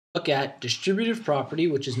Look at distributive property,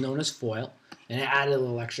 which is known as FOIL, and I added a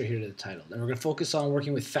little extra here to the title. And we're going to focus on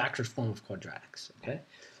working with factored form of quadratics. Okay,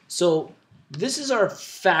 so this is our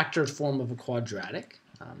factored form of a quadratic.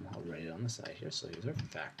 I'll write it on the side here. So here's our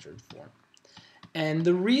factored form. And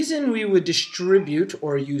the reason we would distribute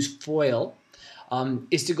or use FOIL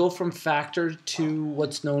is to go from factored to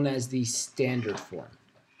what's known as the standard form.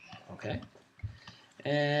 Okay,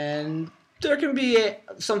 and there can be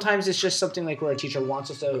sometimes it's just something like where a teacher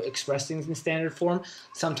wants us to express things in standard form.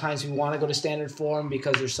 Sometimes we want to go to standard form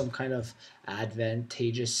because there's some kind of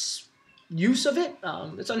advantageous use of it.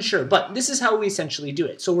 It's unsure, but this is how we essentially do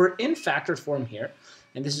it. So we're in factored form here,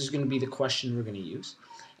 and this is going to be the question we're going to use.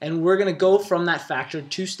 And we're going to go from that factored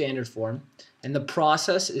to standard form, and the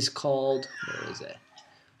process is called, where is it?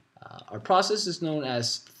 Our process is known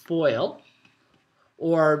as FOIL,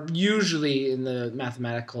 or usually in the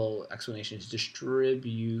mathematical explanation is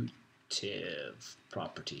distributive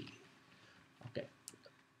property. Okay.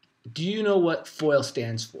 Do you know what FOIL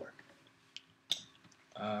stands for?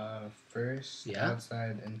 First, yeah?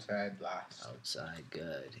 Outside, inside, last. Outside,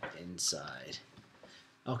 good. Inside.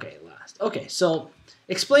 Okay, last. Okay, so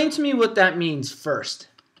explain to me what that means first.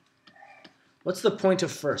 What's the point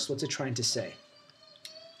of first? What's it trying to say?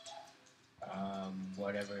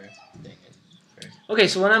 Whatever thing is first. Okay,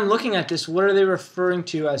 so when I'm looking at this, what are they referring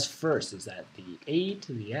to as first? Is that the 8,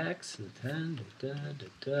 the x, the 10,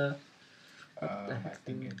 I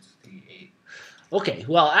think it's the 8. Okay,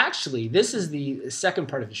 well, actually, this is the second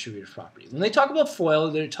part of distributive property. When they talk about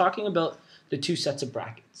FOIL, they're talking about the two sets of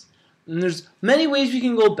brackets. And there's many ways we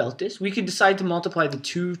can go about this. We could decide to multiply the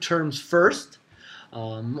two terms first,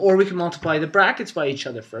 or we can multiply the brackets by each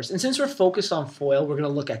other first. And since we're focused on FOIL, we're going to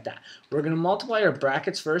look at that. We're going to multiply our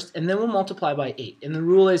brackets first, and then we'll multiply by 8. And the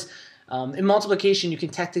rule is, in multiplication, you can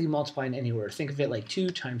technically multiply in any order. Think of it like 2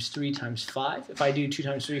 times 3 times 5. If I do 2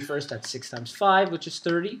 times 3 first, that's 6 times 5, which is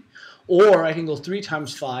 30. Or I can go 3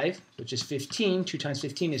 times 5, which is 15. 2 times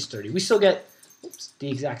 15 is 30. We still get the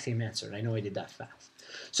exact same answer, and I know I did that fast.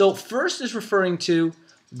 So first is referring to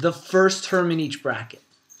the first term in each bracket.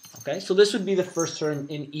 Okay, so this would be the first term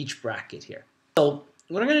in each bracket here. So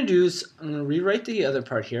what I'm going to do is I'm going to rewrite the other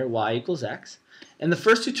part here, y equals x. And the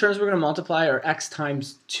first two terms we're going to multiply are x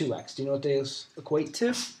times 2x. Do you know what those equate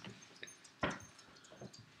to?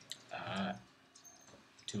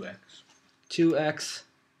 2x. 2x,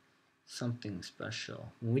 something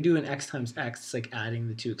special. When we do an x times x, it's like adding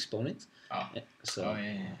the two exponents. Oh, so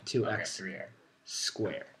yeah. 2x Okay,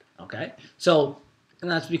 squared. Okay, so and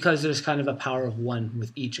that's because there's kind of a power of 1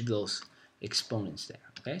 with each of those exponents there.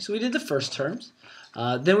 Okay, so we did the first terms.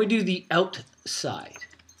 Then we do the outside.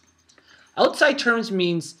 Outside terms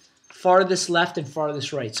means farthest left and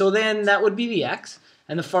farthest right. So then that would be the x,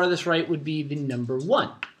 and the farthest right would be the number 1.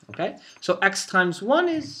 Okay, so x times 1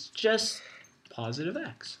 is just positive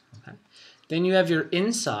x. Okay, then you have your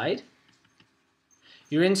inside.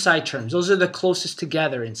 Your inside terms, those are the closest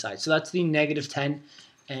together inside. So that's the negative 10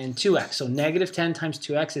 and 2x. So negative 10 times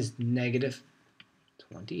 2x is negative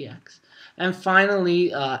 20x. And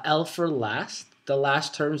finally, L for last. The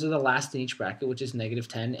last terms are the last in each bracket, which is negative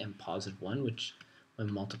 10 and positive 1, which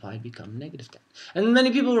when multiplied become negative 10. And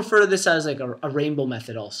many people refer to this as like a rainbow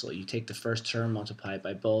method also. You take the first term, multiply it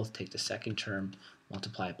by both, take the second term,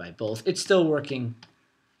 multiply it by both. It's still working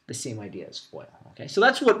the same idea as FOIL. Okay, so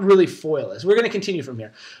that's what really FOIL is. We're going to continue from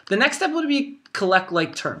here. The next step would be collect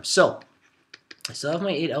like terms. So I still have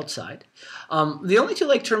my 8 outside. The only two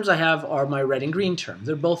like terms I have are my red and green term.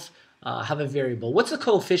 They're both have a variable. What's the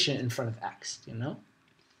coefficient in front of x? Do you know?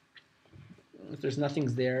 If there's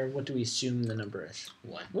nothing there, what do we assume the number is?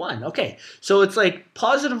 1. 1. Okay, so it's like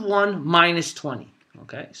positive 1 minus 20.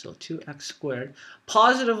 Okay, so 2x squared.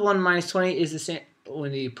 Positive 1 minus 20 is the same.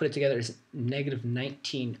 When you put it together, is negative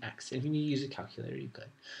 19x. If you use a calculator, you could.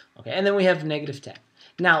 Okay, and then we have negative 10.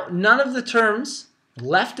 Now, none of the terms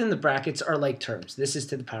left in the brackets are like terms. This is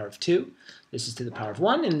to the power of 2, this is to the power of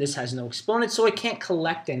 1, and this has no exponent, so I can't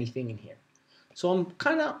collect anything in here. So I'm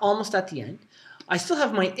kind of almost at the end. I still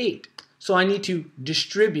have my 8, so I need to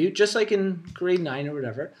distribute, just like in grade 9 or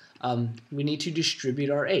whatever, we need to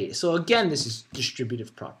distribute our 8. So again, this is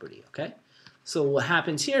distributive property, okay? So what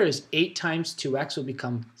happens here is 8 times 2x will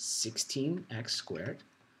become 16x squared.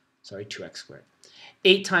 Sorry, 2x squared.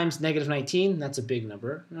 8 times negative 19, that's a big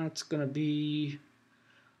number. That's going to be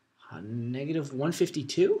negative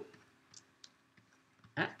 152x.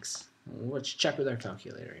 Let's check with our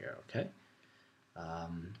calculator here, okay?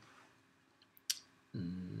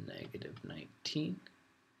 Negative 19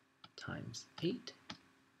 times 8.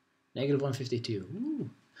 Negative 152.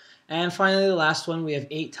 Ooh. And finally, the last one, we have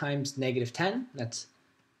 8 times negative 10. That's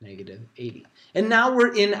negative 80. And now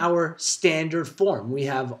we're in our standard form. We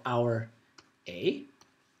have our A,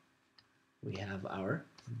 we have our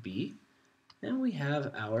B, and we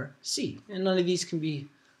have our C. And none of these can be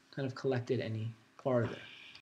kind of collected any farther.